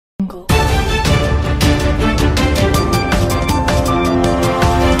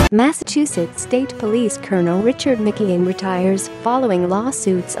Massachusetts State Police Colonel Richard McKeon retires following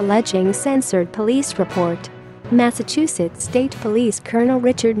lawsuits alleging censored police report. Massachusetts State Police Colonel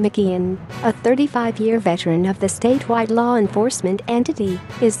Richard McKeon, a 35-year veteran of the statewide law enforcement entity,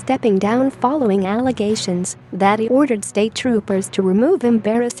 is stepping down following allegations that he ordered state troopers to remove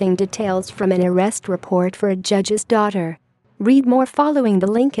embarrassing details from an arrest report for a judge's daughter. Read more following the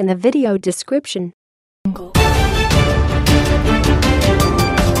link in the video description.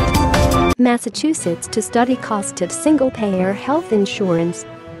 Massachusetts to study cost of single-payer health insurance.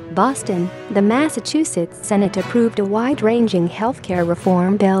 Boston, the Massachusetts Senate approved a wide-ranging healthcare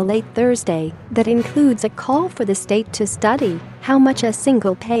reform bill late Thursday that includes a call for the state to study how much a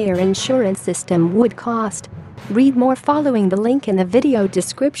single-payer insurance system would cost. Read more following the link in the video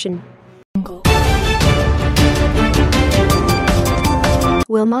description.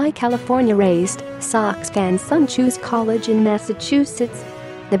 Will my California-raised Sox-fan son choose college in Massachusetts?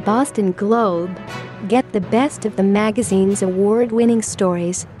 The Boston Globe. Get the best of the magazine's award-winning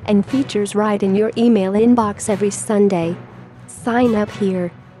stories and features right in your email inbox every Sunday. Sign up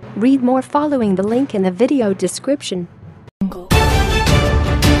here. Read more following the link in the video description.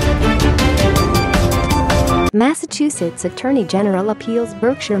 Massachusetts Attorney General appeals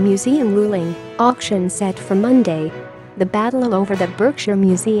Berkshire Museum ruling, auction set for Monday. The battle over the Berkshire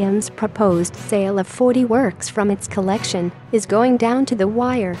Museum's proposed sale of 40 works from its collection is going down to the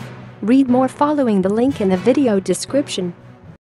wire. Read more following the link in the video description.